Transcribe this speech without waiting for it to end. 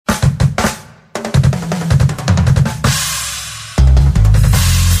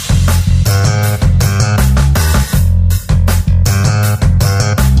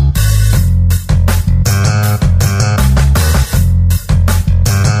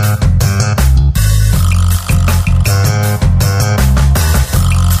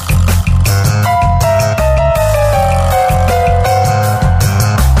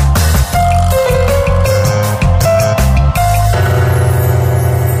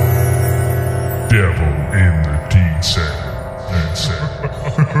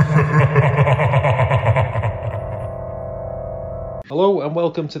Hello and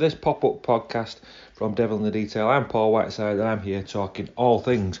welcome to this pop-up podcast from Devil in the Detail. I'm Paul Whiteside and I'm here talking all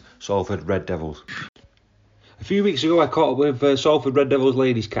things Salford Red Devils. A few weeks ago I caught up with Salford Red Devils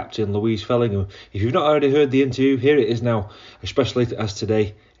ladies captain Louise Fellingham. If you've not already heard the interview, here it is now, especially as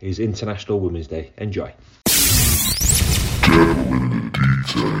today is International Women's Day. Enjoy. Devil in the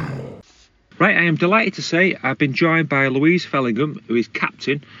Detail. Right, I am delighted to say I've been joined by Louise Fellingham, who is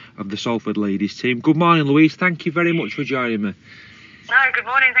captain of the Salford ladies team. Good morning, Louise. Thank you very much for joining me. No, good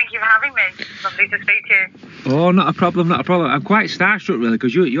morning. Thank you for having me. Lovely to speak to you. Oh, not a problem. I'm quite starstruck, really,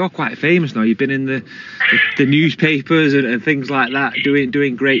 because you're quite famous now. You've been in the newspapers and things like that,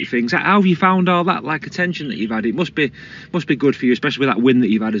 doing great things. How have you found all that attention that you've had? It must be good for you, especially with that win that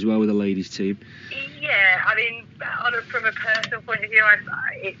you've had as well with the ladies team. Yeah, I mean, from a personal point of view,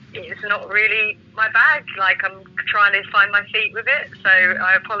 it's not really my bag. I'm trying to find my feet with it, so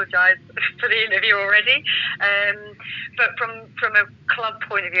I apologise for the interview already. But from a club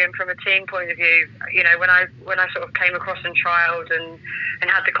point of view and from a team point of view, when I sort of came across and trialled and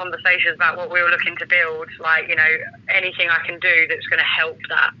had the conversations about what we were looking to build, anything I can do that's going to help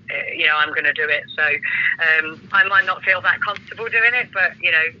that, I'm going to do it. So I might not feel that comfortable doing it, but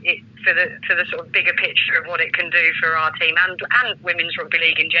for the sort of bigger picture of what it can do for our team and women's rugby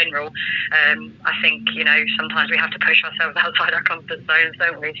league in general, I think sometimes we have to push ourselves outside our comfort zones,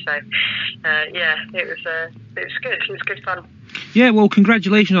 don't we? So it was good. It was good fun. Yeah, well,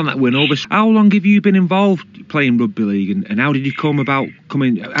 congratulations on that win. How long have you been involved playing rugby league, and how did you how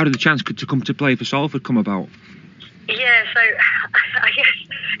did the chance to come to play for Salford come about? Yeah, so I guess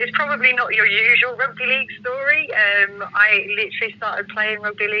it's probably not your usual rugby league story. I literally started playing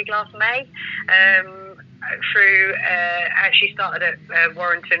rugby league last May. Actually started at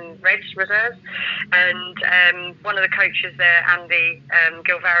Warrington Reds Reserves, and one of the coaches there, Andy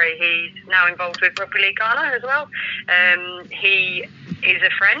Gilvari, he's now involved with Rugby League Ghana as well. He is a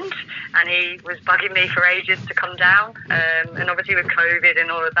friend, and he was bugging me for ages to come down, and obviously with COVID and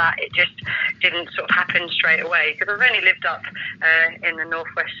all of that, it just didn't sort of happen straight away, because I've only lived up in the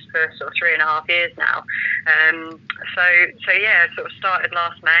northwest for sort of 3.5 years now. So yeah, sort of started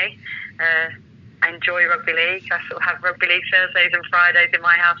last May. I enjoy rugby league. I sort of have rugby league Thursdays and Fridays in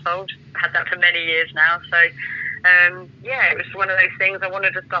my household. Had that for many years now. So, it was one of those things. I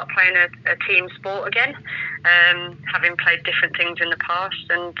wanted to start playing a team sport again, having played different things in the past.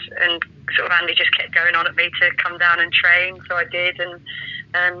 And sort of Andy just kept going on at me to come down and train. So I did.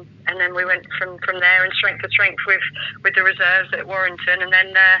 And then we went from there and strength to strength with the reserves at Warrington. And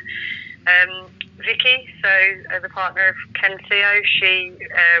then Vicky, so the partner of Ken Theo, she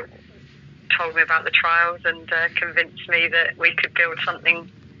told me about the trials and convinced me that we could build something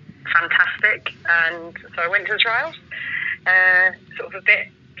fantastic. And so I went to the trials, sort of a bit,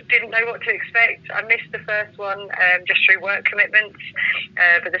 didn't know what to expect. I missed the first one just through work commitments,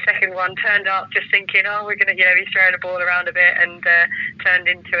 but the second one turned up just thinking, we're going to be throwing the ball around a bit, and turned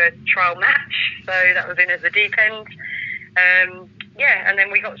into a trial match. So that was in at the deep end. And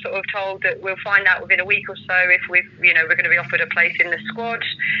then we got sort of told that we'll find out within a week or so if we're going to be offered a place in the squad.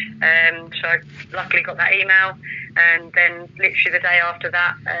 So I luckily got that email, and then literally the day after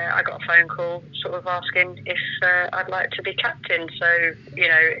that, I got a phone call sort of asking if I'd like to be captain. So,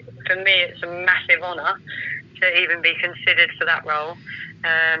 for me, it's a massive honour to even be considered for that role.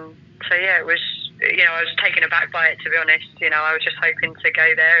 It was, I was taken aback by it, to be honest. I was just hoping to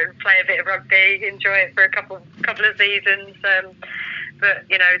go there and play a bit of rugby, enjoy it for a couple of seasons. But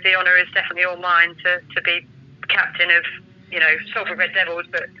the honour is definitely all mine to be captain of, Salford Red Devils.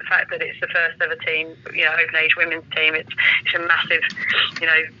 But the fact that it's the first ever team, open age women's team, it's a massive,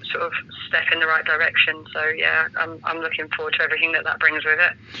 sort of step in the right direction. So yeah, I'm looking forward to everything that brings with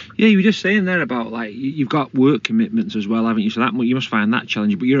it. Yeah, you were just saying there about you've got work commitments as well, haven't you? So that you must find that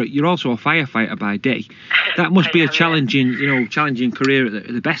challenging. But you're also a firefighter by day. That must be a challenging career at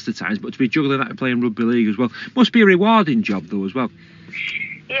the best of times. But to be juggling that and playing rugby league as well must be a rewarding job though as well.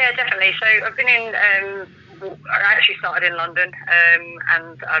 Yeah, definitely. So I've been in. I actually started in London,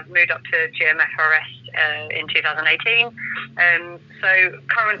 and I've moved up to GMFRS in 2018. So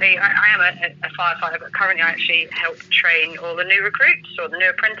currently, I am a firefighter, but currently I actually help train all the new recruits or the new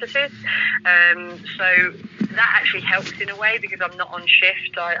apprentices. So that actually helps in a way, because I'm not on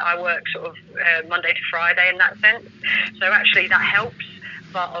shift. I work sort of Monday to Friday in that sense. So actually that helps.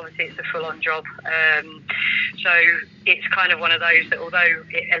 But obviously it's a full-on job. So it's kind of one of those that, although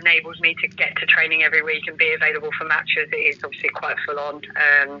it enables me to get to training every week and be available for matches, it is obviously quite full-on.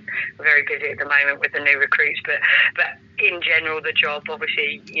 We're very busy at the moment with the new recruits, but in general, the job,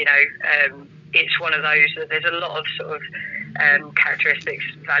 obviously, it's one of those that there's a lot of sort of characteristics,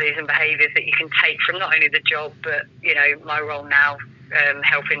 values and behaviours that you can take from not only the job, but, you know, my role now,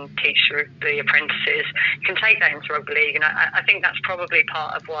 helping teach the apprentices. You can take that into rugby league, and I think that's probably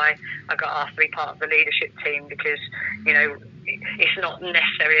part of why I got asked to be part of the leadership team, because, you know, it's not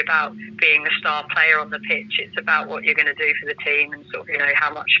necessarily about being the star player on the pitch. It's about what you're going to do for the team, and sort of, you know,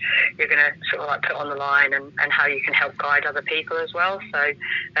 how much you're going to sort of like put on the line, and how you can help guide other people as well. So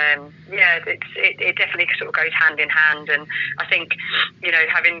it definitely sort of goes hand in hand. And I think, you know,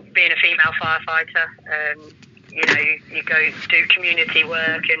 being a female firefighter, you know, you go do community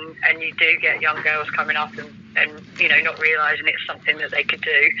work, and you do get young girls coming up and you know, not realising it's something that they could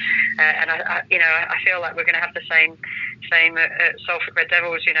do. And I feel like we're going to have the same at Salford Red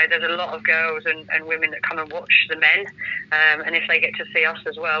Devils. You know, there's a lot of girls and women that come and watch the men, and if they get to see us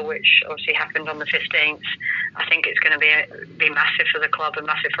as well, which obviously happened on the 15th, I think it's going to be massive for the club and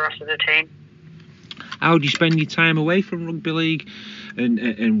massive for us as a team. How do you spend your time away from rugby league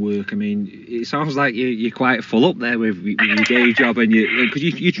and work? I mean, it sounds like you're quite full up there with your day job, and because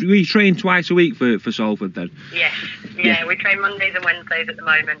you train twice a week for Salford then. Yes, yeah, we train Mondays and Wednesdays at the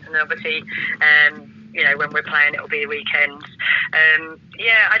moment, and obviously, you know, when we're playing, it'll be weekends.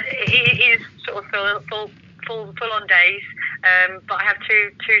 It is sort of full on days, but I have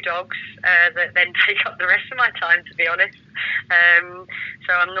two dogs that then take up the rest of my time, to be honest.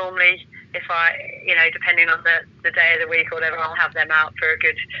 So I'm normally, if I, you know, depending on the day of the week or whatever, I'll have them out for a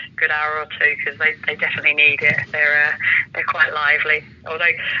good hour or two, because they definitely need it. They're quite lively. Although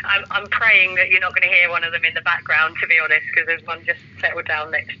I'm praying that you're not going to hear one of them in the background, to be honest, because there's one just settled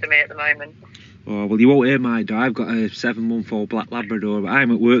down next to me at the moment. Oh, well, you won't hear my dog. I've got a 7-month-old black Labrador, but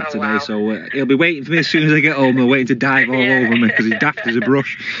I'm at work today, wow. So he'll be waiting for me as soon as I get home. They're waiting to dive all over me because he's daft as a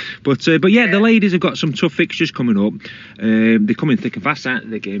brush. But yeah, the ladies have got some tough fixtures coming up. They're coming thick and fast out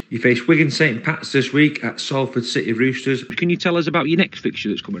of the game. You face Wigan St Pat's this week at Salford City Roosters. Can you tell us about your next fixture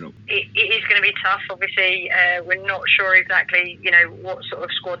that's coming up? It is going to be tough. Obviously, we're not sure exactly, you know, what sort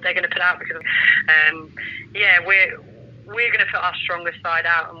of squad they're going to put out, because we're going to put our strongest side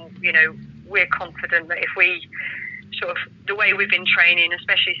out, and, you know, we're confident that if we sort of, the way we've been training,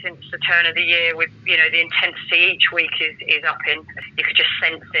 especially since the turn of the year, with, you know, the intensity each week is upping. You could just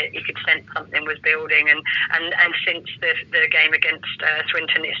sense it. You could sense something was building, and since the game against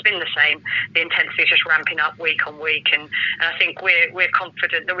Swinton, it's been the same. The intensity is just ramping up week on week, and I think we're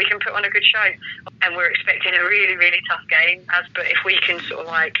confident that we can put on a good show, and we're expecting a really, really tough game. But if we can sort of,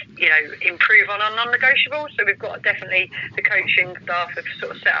 like, you know, improve on our non-negotiables, so we've got definitely, the coaching staff have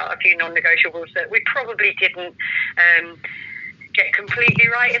sort of set out a few non-negotiables that we probably didn't get completely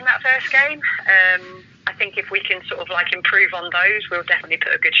right in that first game. I think if we can sort of like improve on those, we'll definitely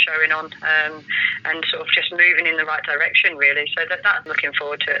put a good showing on, and sort of just moving in the right direction, really. So that's looking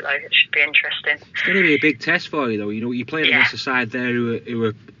forward to it, though. It should be interesting. It's going to be a big test for you, though. You know, you played against a side there who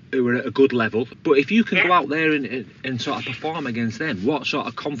are at a good level, but if you can go out there and sort of perform against them, what sort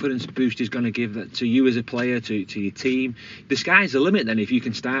of confidence boost is going to give that to you as a player, to your team? The sky's the limit then if you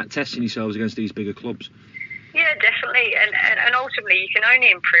can start testing yourselves against these bigger clubs. Yeah, definitely, and ultimately you can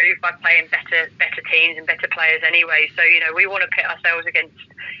only improve by playing better teams and better players anyway. So, you know, we want to pit ourselves against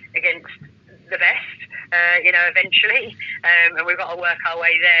the best, you know, eventually, and we've got to work our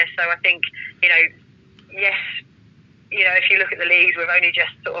way there. So I think, you know, yes, you know, if you look at the leagues, we've only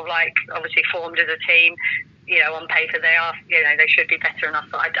just sort of like obviously formed as a team. You know, on paper they are, you know, they should be better than us.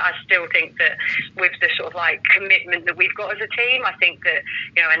 But I still think that with the sort of like commitment that we've got as a team, I think that,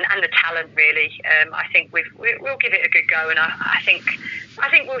 you know, and the talent really, I think we'll give it a good go, and I think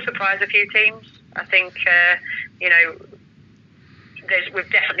we'll surprise a few teams. I think, you know, we've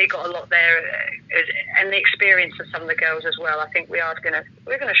definitely got a lot there, and the experience of some of the girls as well. I think we're going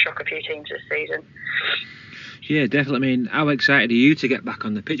to shock a few teams this season. Yeah, definitely. I mean, how excited are you to get back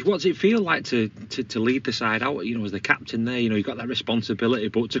on the pitch? What's it feel like to lead the side out? You know, as the captain there, you know, you've got that responsibility.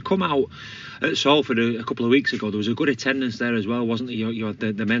 But to come out at Salford a couple of weeks ago, there was a good attendance there as well, wasn't there? You had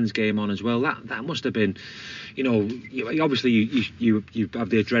the men's game on as well. That must have been, you know, obviously you have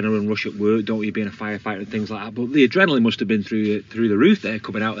the adrenaline rush at work, don't you, being a firefighter and things like that. But the adrenaline must have been through the roof there,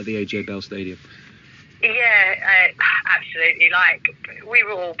 coming out at the AJ Bell Stadium. Yeah, absolutely. Like, we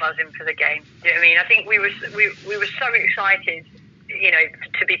were all buzzing for the game. You know what I mean? I think we were so excited, you know,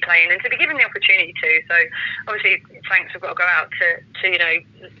 to be playing and to be given the opportunity to. So obviously, thanks have got to go out to you know,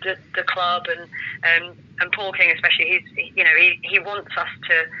 the club and Paul King especially. He wants us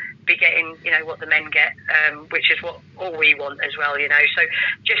to be getting, you know, what the men get, which is what all we want as well, you know. So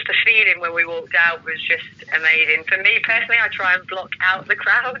just the feeling when we walked out was just amazing. For me personally, I try and block out the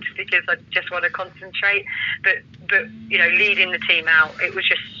crowd because I just want to concentrate. But you know, leading the team out, it was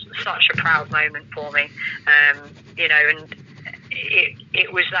just such a proud moment for me, you know, and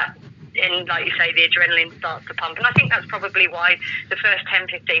it was that. And like you say, the adrenaline starts to pump. And I think that's probably why the first 10,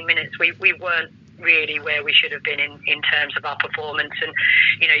 15 minutes we weren't really where we should have been in terms of our performance. And,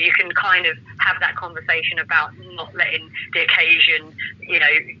 you know, you can kind of have that conversation about not letting the occasion, you know,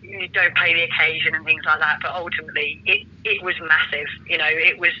 you don't play the occasion and things like that. But ultimately, it was massive. You know,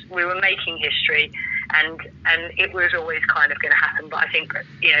 we were making history. And it was always kind of going to happen. But I think,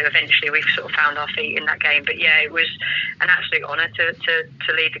 you know, eventually we've sort of found our feet in that game. But yeah, it was an absolute honour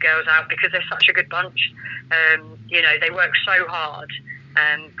to lead the girls out because they're such a good bunch. You know, they work so hard.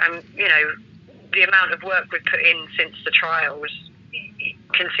 And, you know, the amount of work we've put in since the trials,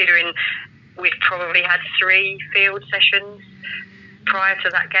 considering we'd probably had 3 field sessions prior to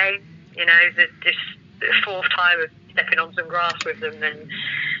that game. You know, this fourth time of stepping on some grass with them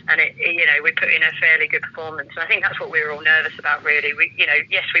and it, you know, we put in a fairly good performance. And I think that's what we were all nervous about, really. We, you know,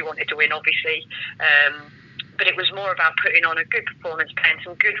 yes, we wanted to win, obviously, but it was more about putting on a good performance, playing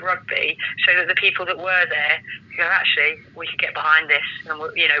some good rugby, so that the people that were there go, actually, we could get behind this, and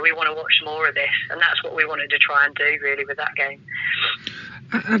you know, we want to watch more of this, and that's what we wanted to try and do, really, with that game.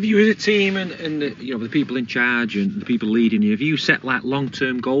 Have you, as a team, and you know, the people in charge and the people leading you, have you set like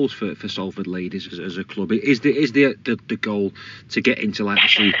long-term goals for Salford Ladies as a club? Is the goal to get into like the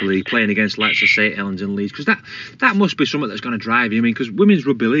Super League, playing against like St Helens and Leeds? Because that must be something that's going to drive you. I mean, because women's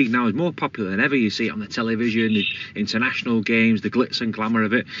rugby league now is more popular than ever. You see it on the television, the international games, the glitz and glamour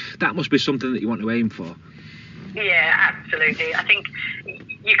of it. That must be something that you want to aim for. Yeah, absolutely. I think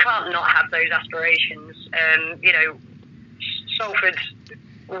you can't not have those aspirations. You know, Salford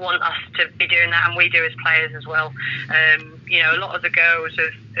want us to be doing that, and we do as players as well. You know, a lot of the girls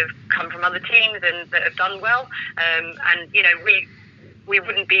have come from other teams and that have done well, and you know, we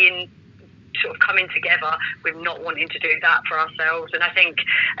wouldn't be in sort of coming together with not wanting to do that for ourselves. And I think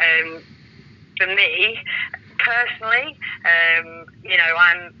for me personally, you know,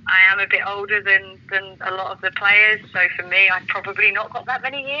 I am a bit older than a lot of the players, so for me, I've probably not got that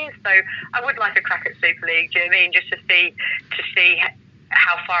many years. So I would like a crack at Super League. Do you know what I mean? Just to see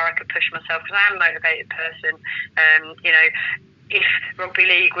how far I could push myself, because I am a motivated person. You know, if rugby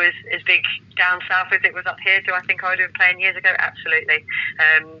league was as big down south as it was up here, do I think I would have been playing years ago? Absolutely.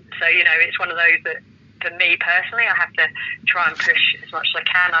 So, you know, it's one of those that, for me personally, I have to try and push as much as I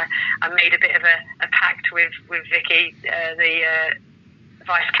can. I made a bit of a pact with Vicky, the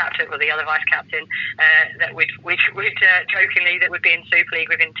vice captain, or the other vice captain, that we'd jokingly that we'd be in Super League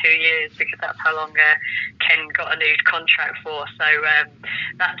within 2 years, because that's how long Ken got a new contract for. So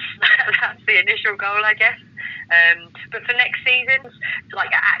that's the initial goal, I guess. But for next season, like,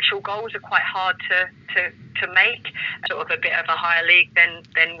 actual goals are quite hard to make. Sort of a bit of a higher league, then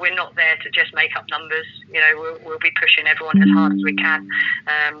we're not there to just make up numbers. You know, we'll be pushing everyone as hard as we can.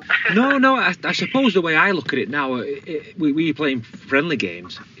 No, I suppose the way I look at it now, we playing friendly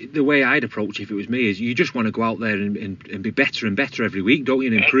games, the way I'd approach it if it was me is you just want to go out there and be better and better every week, don't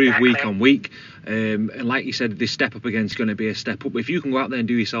you, and improve Exactly. week on week. And like you said, this step up again is going to be a step up. If you can go out there and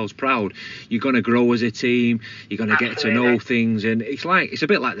do yourselves proud, you're going to grow as a team, you're going to get to know things, and it's a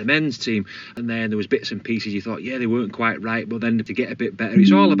bit like the men's team. And then there was bits and pieces you thought, yeah, they weren't quite right, but then to get a bit better,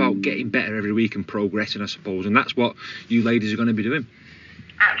 it's all about getting better every week and progressing, I suppose, and that's what you ladies are going to be doing.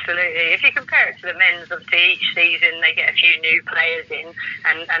 Absolutely. If you compare it to the men's, obviously each season they get a few new players in,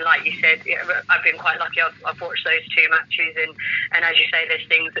 and like you said, I've been quite lucky. I've watched those 2 matches, and as you say, there's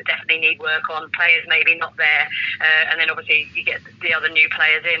things that definitely need work on. Players maybe not there, and then obviously you get the other new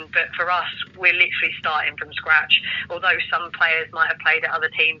players in. But for us, we're literally starting from scratch. Although some players might have played at other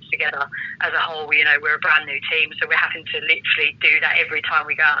teams together, as a whole, you know, we're a brand new team, so we're having to literally do that every time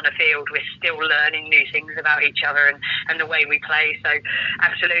we go out on the field. We're still learning new things about each other and the way we play. So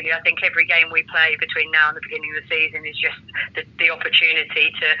absolutely, I think every game we play between now and the beginning of the season is just the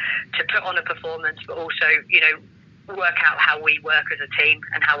opportunity to put on a performance, but also, you know, work out how we work as a team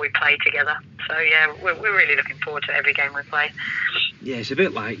and how we play together. So yeah, we're really looking forward to every game we play. Yeah, it's a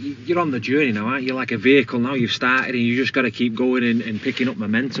bit like you're on the journey now, aren't you? Like a vehicle now, you've started and you just got to keep going and picking up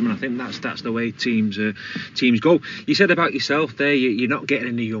momentum, and I think that's the way teams go. You said about yourself there, you're not getting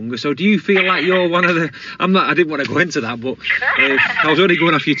any younger, so do you feel like you're one of the... I didn't want to go into that, but I was only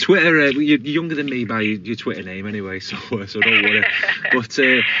going off your Twitter. You're younger than me by your Twitter name anyway, so don't worry.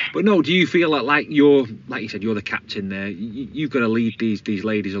 But no, do you feel like you're, like you said, you're the captain there, you've got to lead these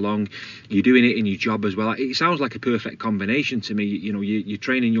ladies along, you're doing it in your job as well. It sounds like a perfect combination to me. you're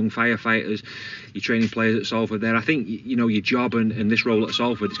training young firefighters, you're training players at Salford there. I think, your job and this role at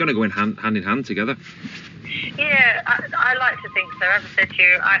Salford, it's going to go hand in hand together. Yeah, I like to think so. As I said to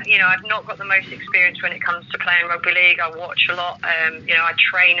you, I've not got the most experience when it comes to playing rugby league. I watch a lot. I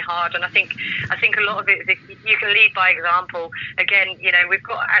train hard, and I think a lot of it is if you can lead by example. Again, we've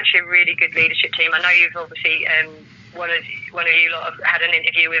got actually a really good leadership team. I know you've obviously one of you lot have had an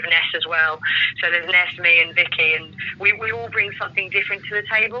interview with Ness as well. So there's Ness, me, and Vicky, and we all bring something different to the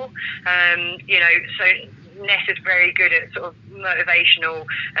table. So Ness is very good at sort of motivational.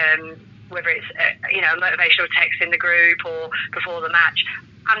 Whether it's a motivational text in the group or before the match.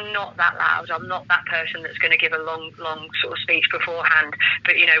 I'm not that loud. I'm not that person that's going to give a long sort of speech beforehand.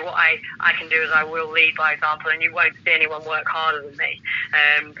 But what I can do is I will lead by example, and you won't see anyone work harder than me.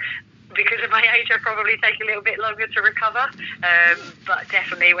 Because of my age, I probably take a little bit longer to recover. But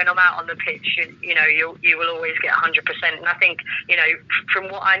definitely when I'm out on the pitch, you will always get 100%. And I think, from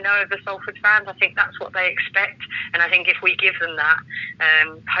what I know of the Salford fans, I think that's what they expect. And I think if we give them that,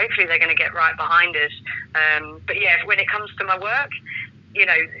 hopefully they're going to get right behind us. But yeah, when it comes to my work,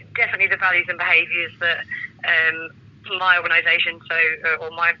 definitely the values and behaviours that my organisation, or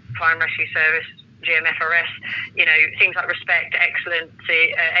my fire and rescue service, GMFRS, things like respect, excellence,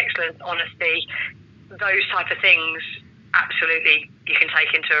 honesty, those type of things, absolutely you can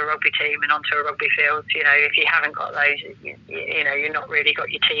take into a rugby team and onto a rugby field. If you haven't got those, you're not really got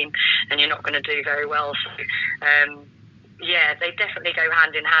your team, and you're not going to do very well. So, they definitely go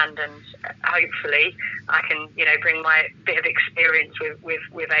hand in hand, and hopefully I can, bring my bit of experience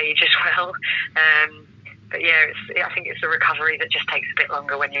with age as well. But yeah, I think it's a recovery that just takes a bit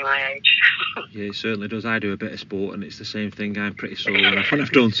longer when you're my age. Yeah, it certainly does. I do a bit of sport, and it's the same thing. I'm pretty sore when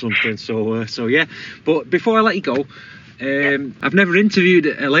I've done something. So yeah. But before I let you go, I've never interviewed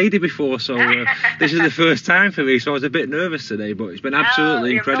a lady before, so this is the first time for me. So I was a bit nervous today, but it's been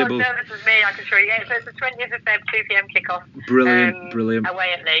absolutely incredible. You're not nervous as me, I can assure you. Yeah, so it's the 20th of Feb, 2 p.m. kickoff. Brilliant.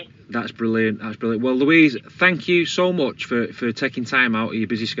 Away at Lee. That's brilliant. Well, Louise, thank you so much for taking time out of your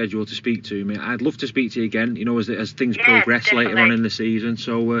busy schedule to speak to me. I'd love to speak to you again, as things progress definitely. later on in the season.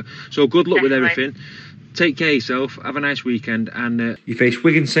 So good luck with everything. Take care of yourself, have a nice weekend, and you face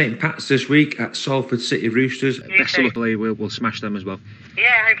Wigan St Pat's this week at Salford City Roosters. Best of luck, we'll smash them as well.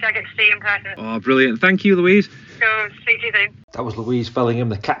 Yeah, hopefully I get to see you in person. Oh, brilliant. Thank you, Louise. So, speak to you soon. That was Louise Fellingham,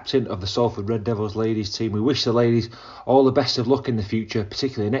 the captain of the Salford Red Devils ladies team. We wish the ladies all the best of luck in the future,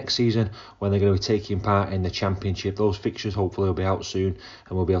 particularly next season when they're going to be taking part in the Championship. Those fixtures hopefully will be out soon,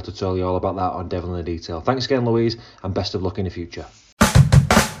 and we'll be able to tell you all about that on Devil in the Detail. Thanks again, Louise, and best of luck in the future.